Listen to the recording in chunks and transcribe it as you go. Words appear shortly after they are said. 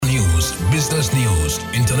business news,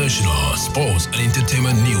 international, sports, and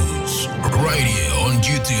entertainment news. Right here on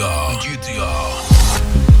GTR.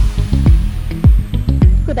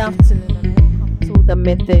 Good afternoon and welcome to the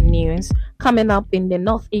Midday news. Coming up in the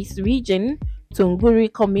northeast region,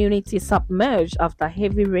 Tunguri community submerged after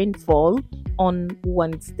heavy rainfall on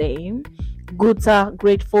Wednesday. Guta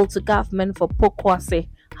grateful to government for Pokwase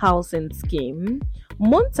housing scheme.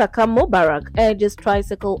 Muntaka Mubarak urges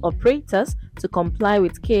tricycle operators to comply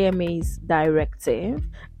with KMA's directive.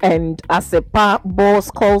 And Asepa boss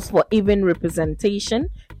calls for even representation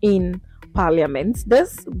in Parliament.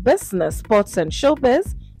 This business, sports, and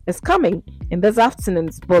showbiz is coming in this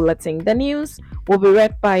afternoon's bulletin. The news will be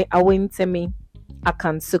read by Awintemi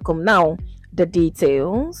Akansukum. Now, the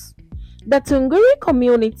details. The Tunguri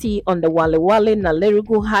community on the Walewale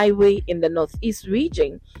Nalerugu Highway in the northeast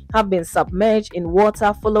region have been submerged in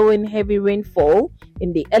water following heavy rainfall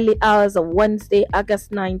in the early hours of Wednesday,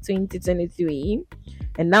 August 9, 2023.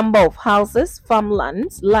 A number of houses,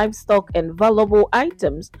 farmlands, livestock, and valuable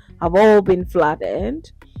items have all been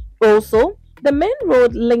flooded. Also, the main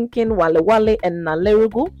road linking Walewale and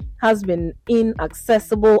Nalerugu has been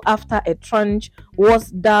inaccessible after a trench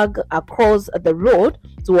was dug across the road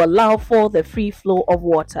to allow for the free flow of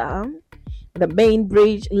water. The main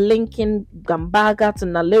bridge linking Gambaga to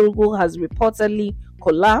Nalerugu has reportedly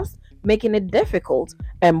collapsed, making it difficult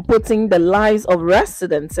and putting the lives of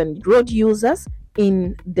residents and road users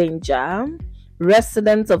in danger.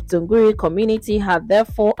 Residents of Tunguri community are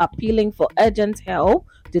therefore appealing for urgent help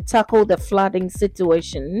to tackle the flooding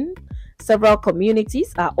situation. Several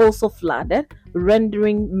communities are also flooded,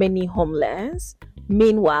 rendering many homeless.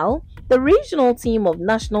 Meanwhile, the regional team of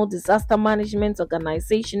National Disaster Management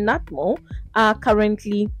Organization NATMO are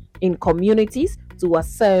currently in communities to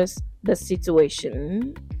assess the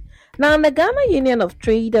situation. Now, the Ghana Union of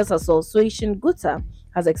Traders Association GUTA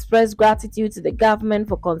has expressed gratitude to the government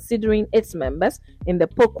for considering its members in the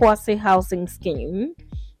Pokwase housing scheme.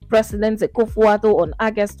 President Ekufuado on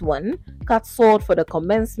August 1 cut short for the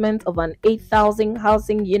commencement of an 8,000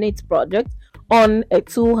 housing unit project on a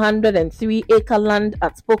 203-acre land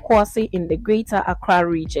at Pokwase in the Greater Accra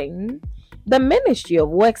region. The Ministry of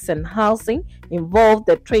Works and Housing involved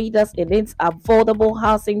the traders in its affordable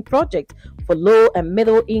housing project for low and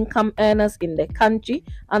middle income earners in the country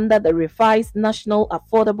under the revised National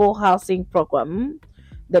Affordable Housing Program.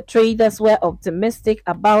 The traders were optimistic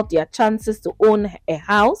about their chances to own a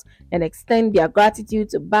house and extend their gratitude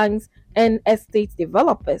to banks and estate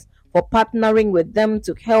developers for partnering with them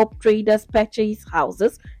to help traders purchase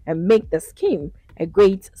houses and make the scheme a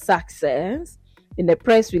great success. In a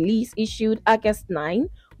press release issued August 9,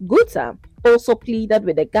 GUTA also pleaded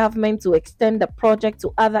with the government to extend the project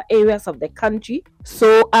to other areas of the country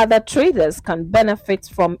so other traders can benefit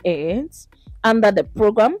from it. Under the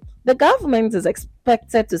program, the government is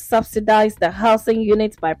expected to subsidize the housing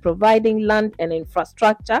units by providing land and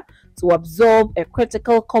infrastructure to absorb a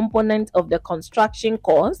critical component of the construction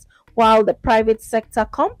cost, while the private sector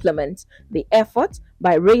complements the effort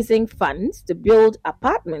by raising funds to build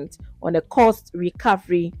apartments on a cost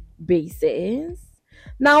recovery basis.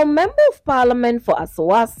 Now, Member of Parliament for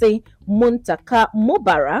Asawase, Muntaka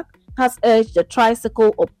Mubarak, has urged the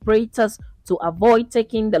tricycle operators to avoid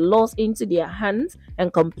taking the laws into their hands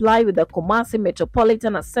and comply with the Kumasi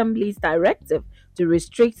Metropolitan Assembly's directive to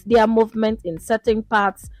restrict their movement in certain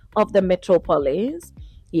parts of the metropolis.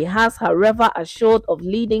 He has, however, assured of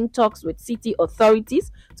leading talks with city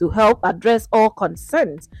authorities to help address all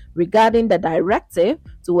concerns regarding the directive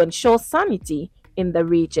to ensure sanity in the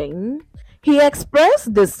region. He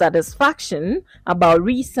expressed dissatisfaction about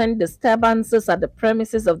recent disturbances at the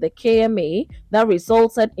premises of the KMA that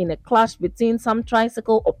resulted in a clash between some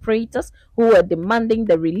tricycle operators who were demanding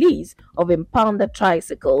the release of impounded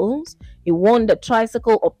tricycles. He warned the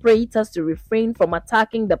tricycle operators to refrain from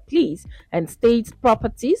attacking the police and state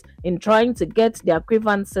properties in trying to get their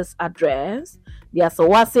grievances addressed. The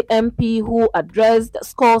Asawase MP, who addressed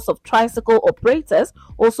scores of tricycle operators,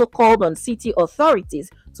 also called on city authorities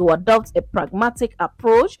to adopt a pragmatic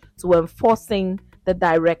approach to enforcing the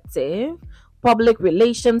directive. Public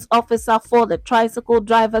Relations Officer for the Tricycle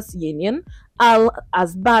Drivers Union,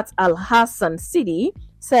 Al-Asbat Al-Hassan Sidi,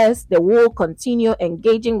 says they will continue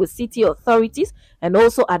engaging with city authorities and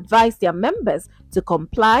also advise their members to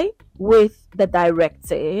comply with the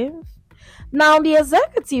directive. Now, the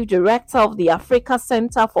Executive Director of the Africa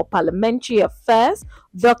Center for Parliamentary Affairs,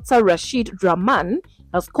 Dr. Rashid Draman,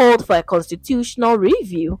 has called for a constitutional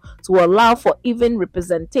review to allow for even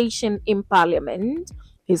representation in Parliament.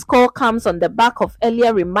 His call comes on the back of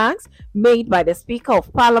earlier remarks made by the Speaker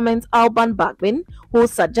of Parliament, Alban Bagbin, who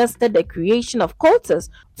suggested the creation of quotas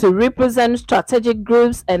to represent strategic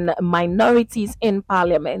groups and minorities in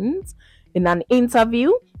Parliament. In an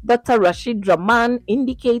interview, Dr. Rashid Rahman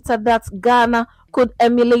indicated that Ghana could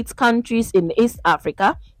emulate countries in East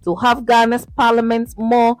Africa to have Ghana's parliament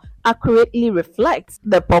more accurately reflect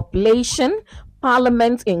the population.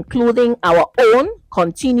 Parliament, including our own,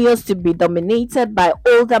 continues to be dominated by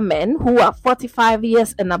older men who are 45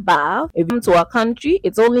 years and above. If you come to our country,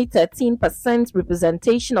 it's only 13%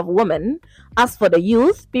 representation of women. As for the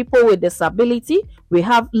youth, people with disability, we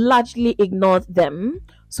have largely ignored them.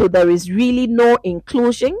 So there is really no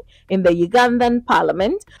inclusion in the Ugandan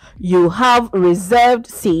parliament. You have reserved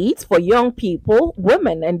seats for young people,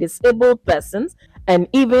 women and disabled persons, and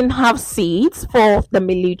even have seats for the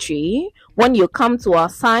military. When you come to our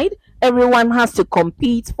side, everyone has to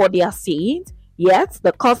compete for their seat. Yet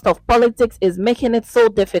the cost of politics is making it so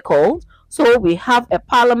difficult. So we have a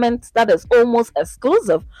parliament that is almost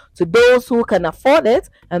exclusive to those who can afford it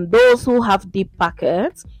and those who have deep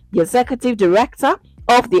pockets. The executive director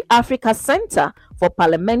of the Africa Center for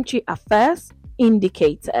Parliamentary Affairs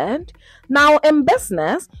indicated. Now, in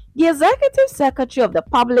business, the Executive Secretary of the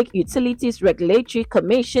Public Utilities Regulatory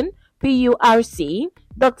Commission, PURC,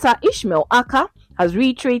 Dr. Ishmael Aka, has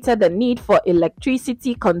reiterated the need for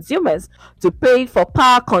electricity consumers to pay for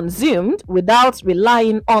power consumed without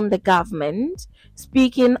relying on the government.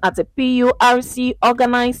 Speaking at a PURC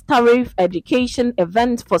organized tariff education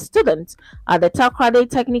event for students at the Takoradi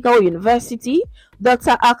Technical University,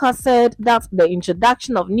 Dr. Aka said that the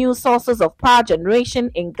introduction of new sources of power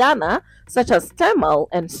generation in Ghana, such as thermal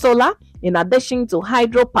and solar, in addition to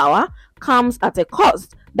hydropower, comes at a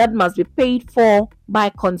cost that must be paid for by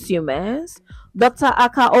consumers. Dr.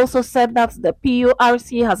 Aka also said that the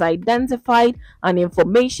PURC has identified an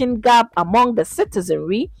information gap among the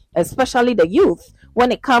citizenry, especially the youth,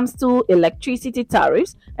 when it comes to electricity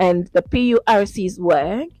tariffs and the PURC's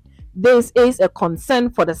work. This is a concern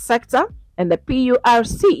for the sector, and the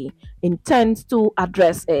PURC intends to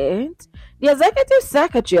address it. The Executive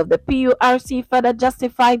Secretary of the PURC further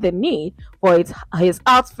justified the need for his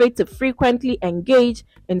outfit to frequently engage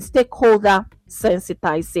in stakeholder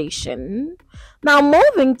sensitization. Now,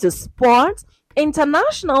 moving to sports,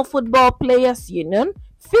 International Football Players Union,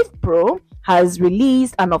 FIFPro, has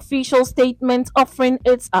released an official statement offering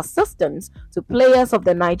its assistance to players of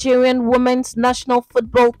the Nigerian women's national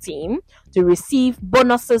football team to receive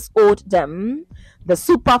bonuses owed them. The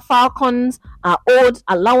Super Falcons are owed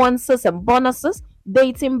allowances and bonuses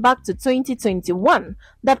dating back to 2021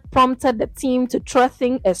 that prompted the team to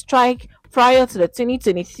threaten a strike prior to the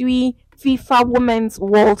 2023 FIFA Women's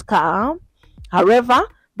World Cup. However,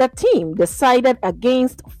 the team decided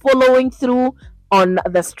against following through on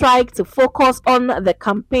the strike to focus on the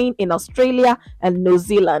campaign in Australia and New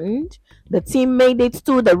Zealand. The team made it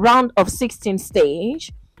to the round of 16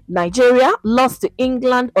 stage. Nigeria lost to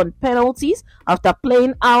England on penalties after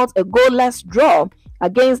playing out a goalless draw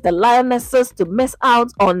against the Lionesses to miss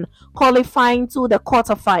out on qualifying to the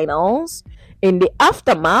quarterfinals. In the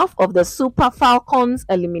aftermath of the Super Falcons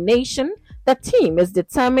elimination, the team is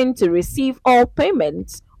determined to receive all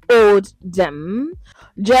payments owed them.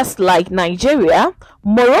 Just like Nigeria,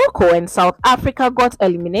 Morocco and South Africa got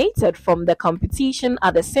eliminated from the competition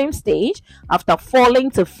at the same stage after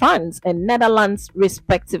falling to France and Netherlands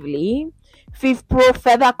respectively. FIFPro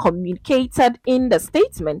further communicated in the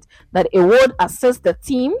statement that it would assist the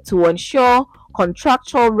team to ensure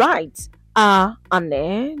contractual rights are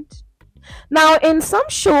honored. Now, in some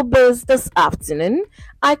showbiz this afternoon,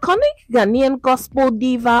 iconic Ghanaian gospel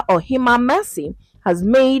diva Ohima Mercy has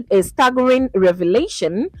made a staggering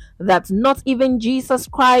revelation that not even Jesus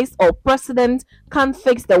Christ or President can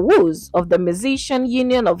fix the woes of the Musician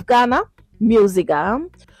Union of Ghana, Musiga.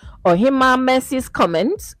 Ohima Mercy's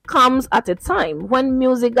comment comes at a time when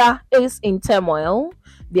Musiga is in turmoil.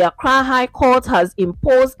 The Accra High Court has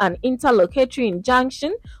imposed an interlocutory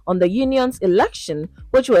injunction on the union's election,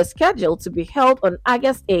 which was scheduled to be held on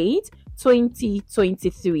August 8,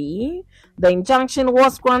 2023. The injunction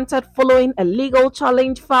was granted following a legal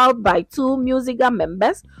challenge filed by two Musiga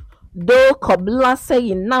members, Do Koblase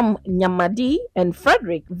Yinam Nyamadi and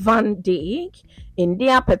Frederick Van Dijk. In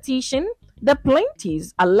their petition, the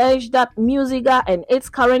plaintiffs allege that Musiga and its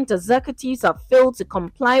current executives have failed to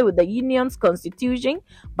comply with the union's constitution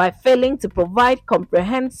by failing to provide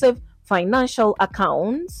comprehensive financial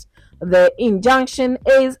accounts. The injunction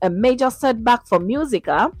is a major setback for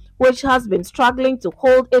Musiga, which has been struggling to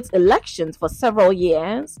hold its elections for several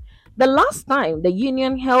years. The last time the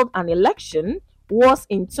union held an election was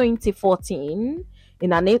in 2014.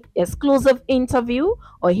 In an exclusive interview,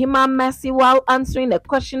 Ohima Mercy, while answering a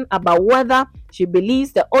question about whether she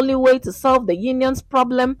believes the only way to solve the union's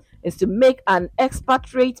problem is to make an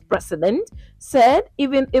expatriate president, said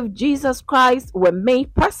even if Jesus Christ were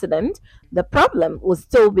made president, the problem would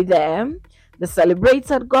still be there. The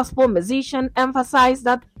celebrated gospel musician emphasized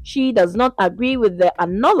that she does not agree with the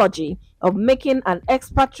analogy of making an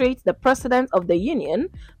expatriate the president of the union,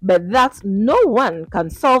 but that no one can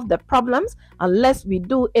solve the problems unless we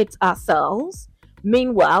do it ourselves.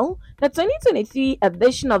 Meanwhile, the 2023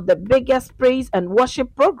 edition of the biggest praise and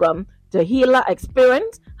worship program, the Healer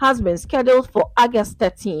Experience, has been scheduled for August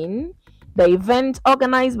 13. The event,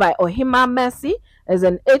 organized by Ohima Mercy, is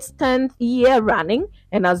in its 10th year running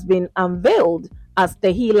and has been unveiled as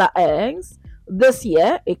the Healer Eggs. This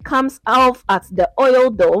year, it comes off at the Oil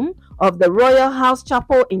Dome of the Royal House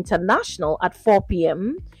Chapel International at 4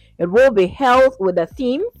 p.m. It will be held with the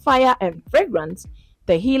theme Fire and Fragrance.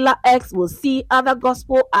 The Healer X will see other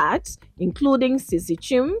gospel acts, including Sissy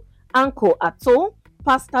Chim, Uncle Atto,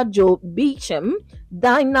 Pastor Joe Beecham,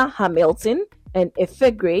 Dinah Hamilton, and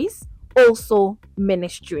Efe Grace, also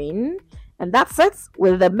ministering. And that's it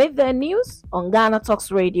with the Midday News on Ghana Talks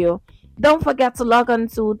Radio. Don't forget to log on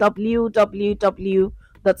to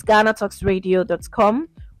www.GhanaTalksRadio.com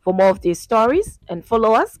for more of these stories, and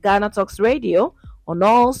follow us, Ghana Talks Radio, on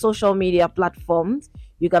all social media platforms.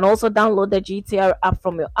 You can also download the GTR app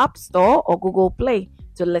from your App Store or Google Play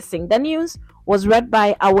to listen. The news was read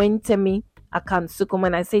by Awentemi Akansukum,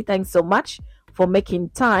 and I say thanks so much for making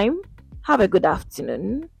time. Have a good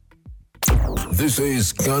afternoon. This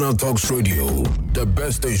is Ghana Talks Radio, the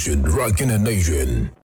best station rocking the nation.